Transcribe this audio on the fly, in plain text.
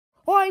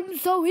I'm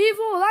so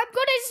evil, I'm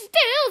gonna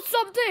steal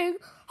something!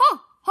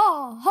 Ha,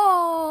 ha,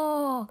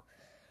 ha!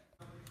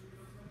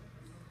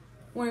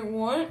 Wait,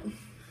 what?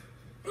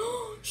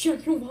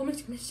 Shit, your mom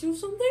is gonna steal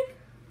something?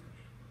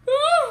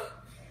 Ah!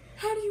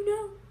 How do you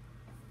know?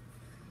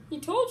 He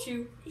told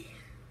you.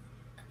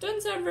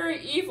 Doesn't sound very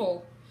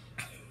evil.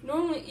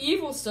 Normally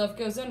evil stuff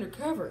goes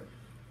undercover.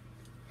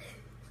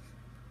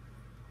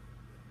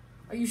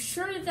 Are you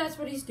sure that that's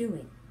what he's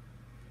doing?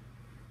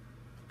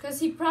 Because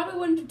he probably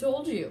wouldn't have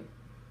told you.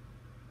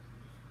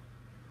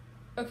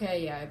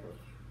 Okay, yeah, I believe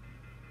you.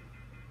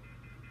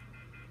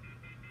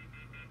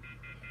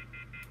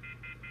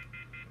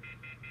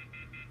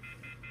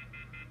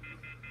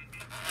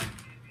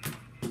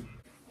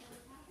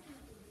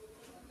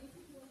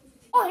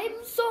 I'm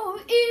so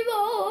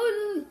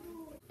evil!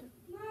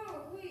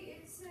 No,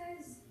 wait, it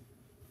says...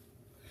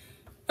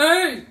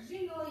 Hey!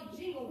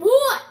 Jingle.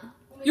 What?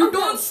 You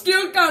don't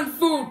steal gun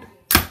food!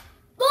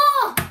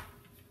 Ah!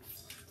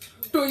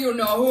 Do you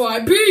know who I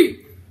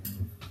be?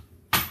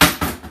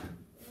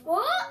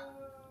 What?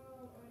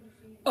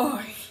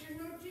 I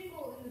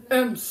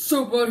am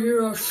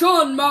superhero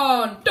Sean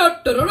Man!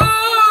 Da, da, da,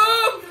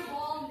 da!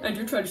 And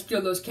you try to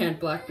steal those canned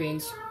black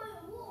beans.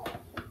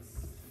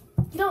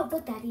 You don't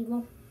look that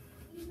evil.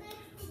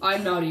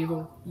 I'm not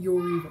evil. You're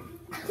evil.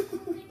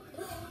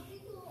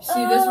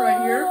 See this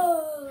right here?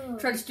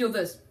 Try to steal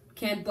this.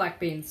 Canned black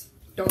beans.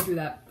 Don't do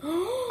that.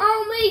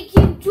 I'll make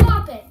you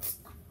drop it.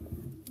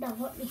 Now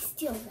let me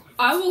steal that.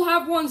 I will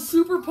have one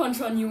super punch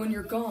on you when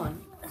you're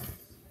gone.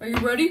 Are you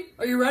ready?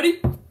 Are you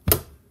ready?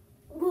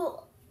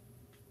 Whoa!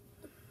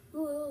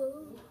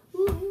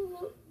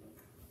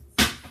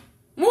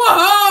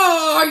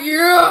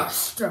 Yes!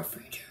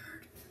 Stuffy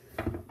turd.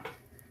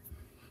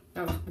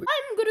 That was weird.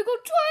 I'm gonna go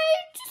try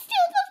to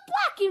steal those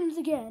black beans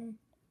again.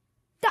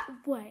 That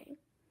way.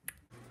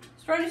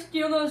 Let's try to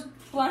steal those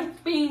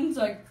black beans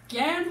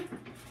again.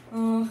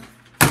 I'm gonna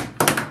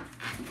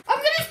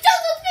steal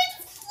those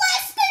beans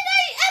less than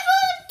I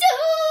ever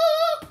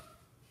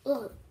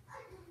do!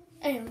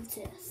 And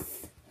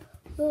this.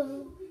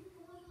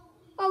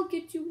 I'll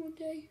get you one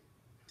day.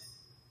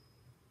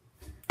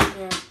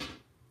 Yeah.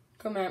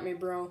 Come at me,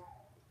 bro.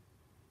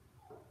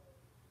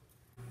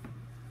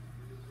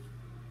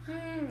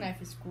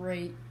 Knife is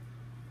great.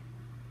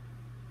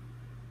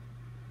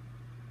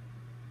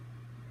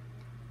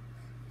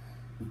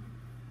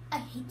 I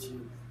hate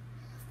you.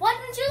 Why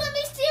didn't you let me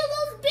steal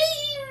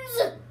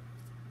those beans?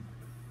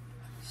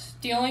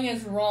 Stealing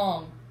is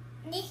wrong.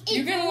 It's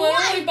You can right.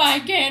 literally buy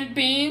canned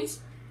beans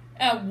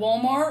at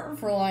Walmart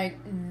for like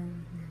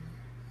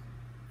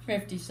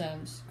 50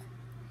 cents.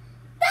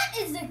 That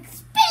is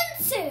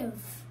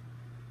expensive.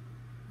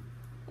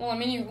 Well, I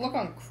mean, you look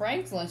on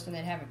Craigslist and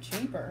they'd have it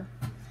cheaper.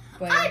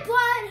 But I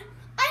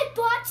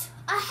bought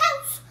a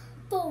house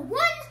for 1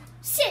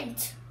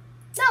 cent.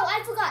 No,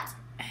 I forgot.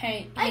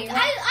 hey, I hey, bought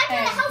a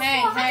house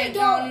for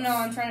 $100. no,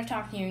 I'm trying to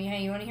talk to you.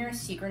 Hey, you want to hear a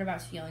secret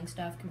about stealing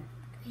stuff? Come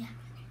here. Yeah.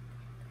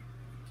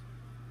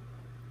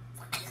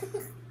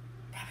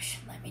 Probably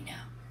shouldn't let me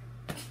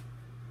know.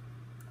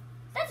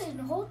 That didn't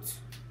hurt.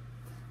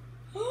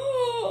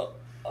 Oh,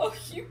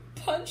 you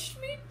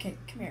punched me? Okay,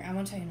 come here. I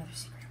want to tell you another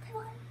secret, okay?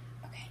 What?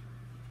 Okay.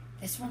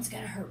 This one's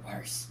gonna hurt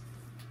worse.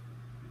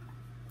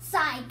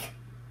 Psych.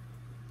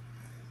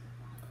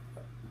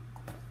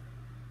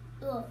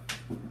 Ugh.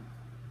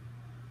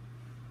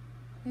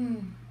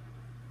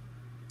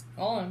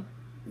 Hold on.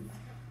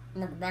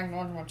 I'm gonna go back and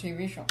watch my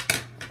TV show.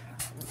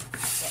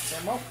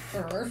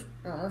 There's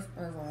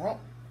a remote.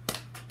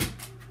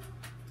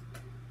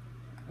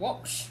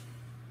 Whoops.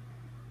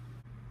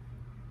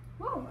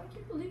 Wow, I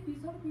can't believe he's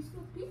letting me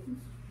steal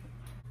beans.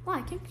 Wow,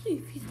 I can't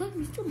believe he's letting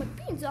me steal my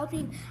beans. I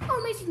mean, how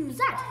amazing is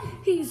that?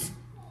 He's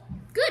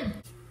good.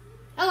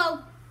 Hello.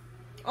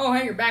 Oh,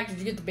 hey, you're back. Did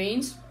you get the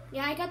beans?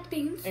 Yeah, I got the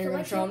beans. And you're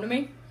gonna show them to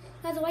me?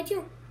 That's the white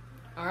too.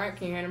 Alright,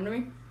 can you hand them to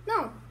me?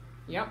 No.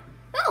 Yep.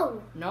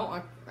 No.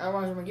 No,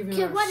 otherwise I'm gonna give you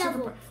Okay, another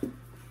whatever. super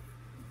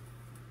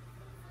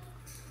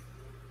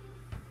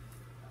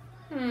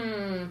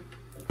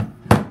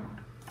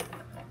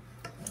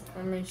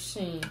Let me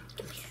see.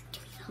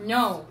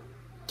 No.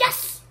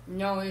 Yes.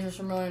 No, these are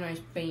some really nice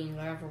beans.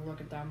 I have to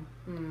look at them.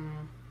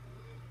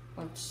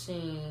 Let's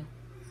see.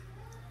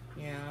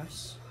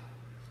 Yes.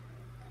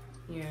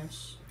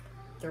 Yes.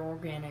 They're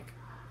organic.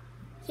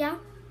 Yeah.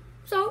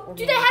 So, do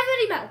Organic. they have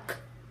any milk?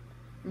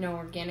 No,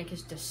 organic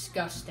is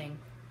disgusting.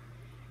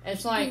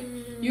 It's like,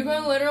 you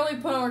can literally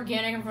put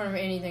organic in front of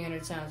anything and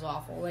it sounds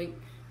awful. Like,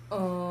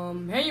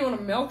 hey, you want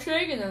a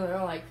milkshake? And then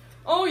they're like,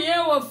 oh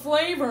yeah, what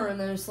flavor? And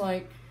then it's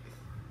like,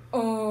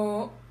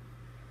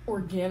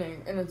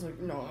 organic. And it's like,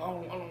 no, I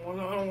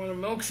don't want a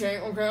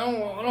milkshake. Okay, I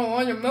don't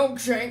want a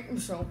milkshake.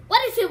 So,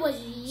 What if it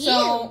was you?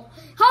 so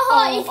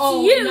It's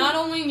you. Not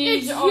only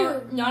these It's are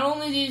you. not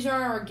only these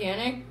are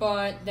organic,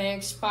 but they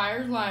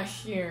expired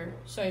last year.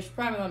 So you should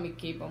probably let me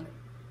keep them.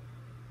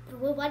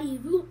 Well, why do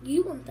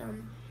you want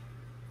them?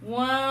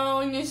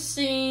 Well, you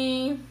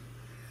see,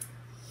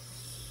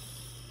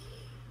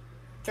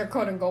 they're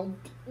coated in gold.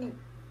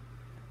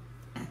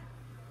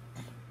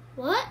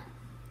 What?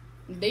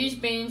 These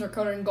beans are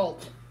coated in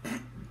gold.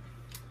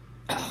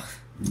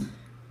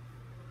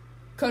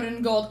 Coated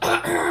in gold.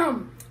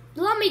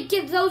 Let me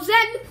get those in.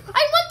 I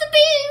want the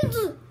beans.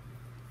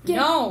 Give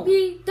No.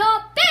 me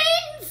the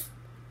beans.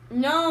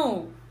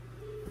 No.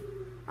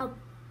 I'll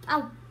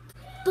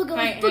booger,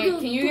 Hey, booger,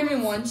 can you give me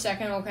booger. 1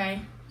 second,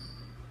 okay?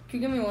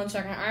 Can you give me 1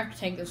 second? I have to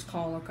take this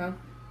call, okay?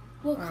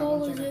 What Alright, call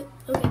 1 is second. it?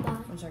 Okay, bye.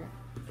 1 second.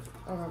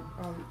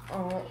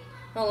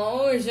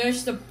 Hello, is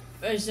this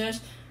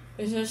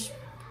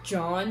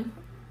John?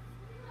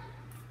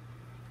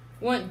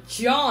 What,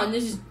 John?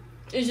 Is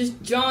this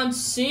John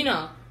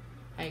Cena?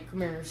 Hey,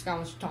 come here, this guy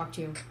wants to talk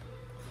to you.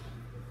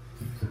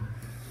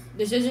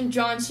 This isn't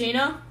John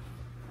Cena?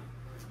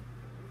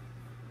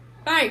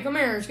 Hey, come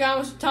here, this guy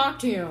wants to talk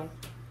to you.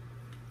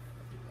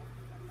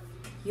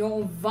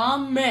 You'll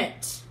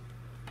vomit.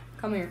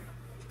 Come here,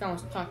 this guy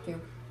wants to talk to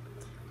you.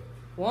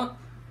 What?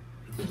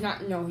 He's not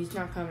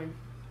coming.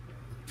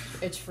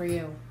 It's for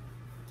you.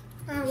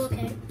 Oh,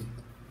 okay.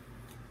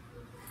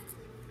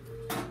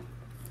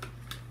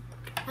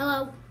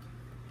 Hello.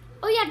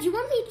 Oh yeah, do you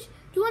want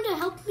to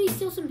help me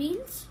steal some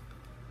beans?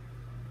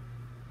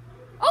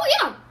 Oh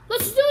yeah,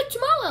 let's do it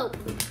tomorrow.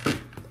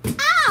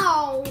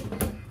 Ow!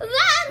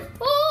 That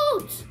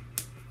hurts.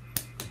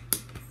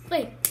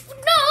 Wait, no,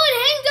 it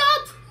hanged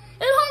up.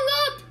 It hung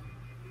up.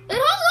 It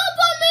hung up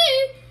on me.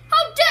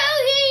 How dare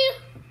he?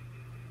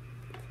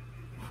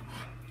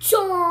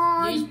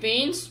 John. These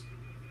beans?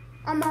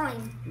 Are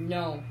mine.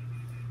 No.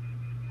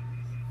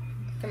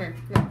 Come here.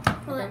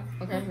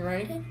 Okay, you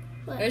ready? Okay.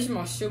 What? This is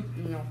my super.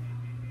 No.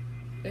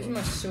 This is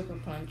my super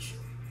punch.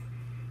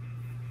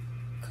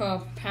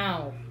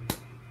 Kapow.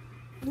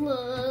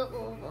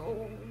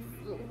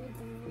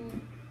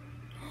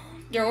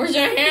 There was a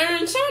hair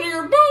inside of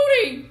your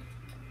booty.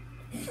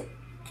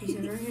 Is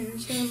there a hair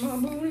inside of my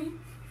booty?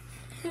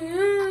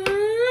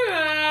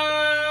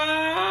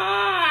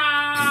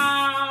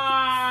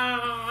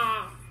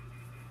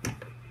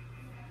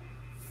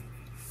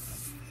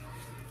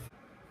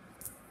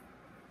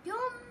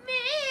 You're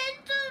mean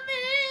to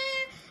me.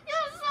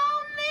 You're so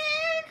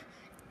mean.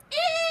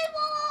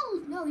 Evil.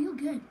 No, you're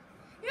good.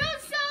 You're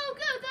so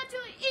good that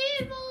you're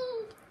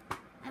evil.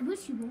 I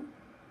wish you were.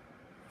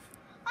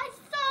 I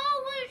so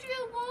wish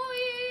you were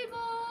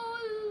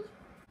evil.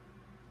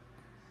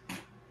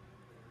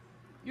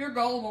 You're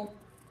gullible.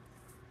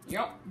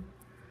 Yup.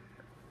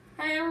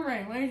 Hey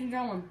everybody, ladies and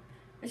gentlemen.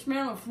 This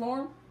man on the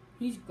floor,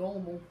 he's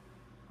gullible.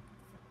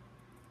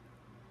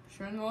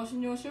 Shouldn't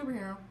listen to a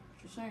superhero.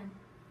 Just saying.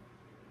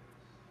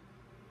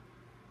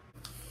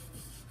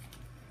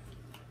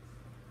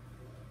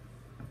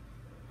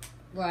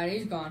 Glad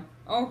he's gone.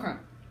 Okay.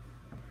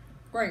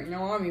 Great,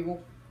 now I'm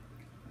evil.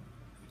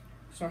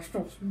 So I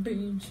stole some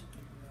beans.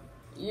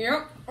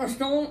 Yep, I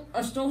stole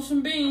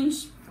some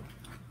beans.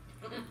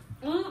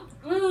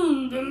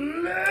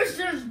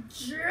 Delicious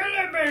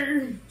jelly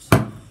beans!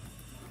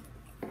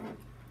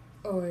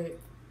 Oh wait.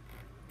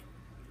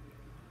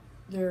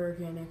 They're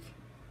organic.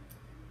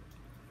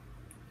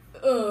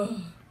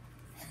 Ugh.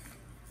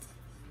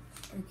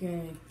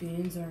 Organic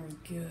beans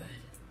aren't good.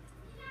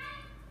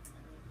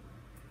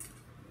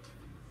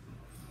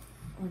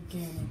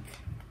 Organic.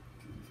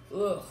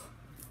 Ugh.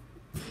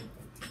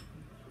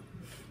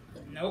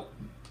 Nope.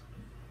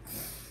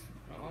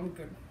 Oh, I'm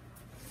good.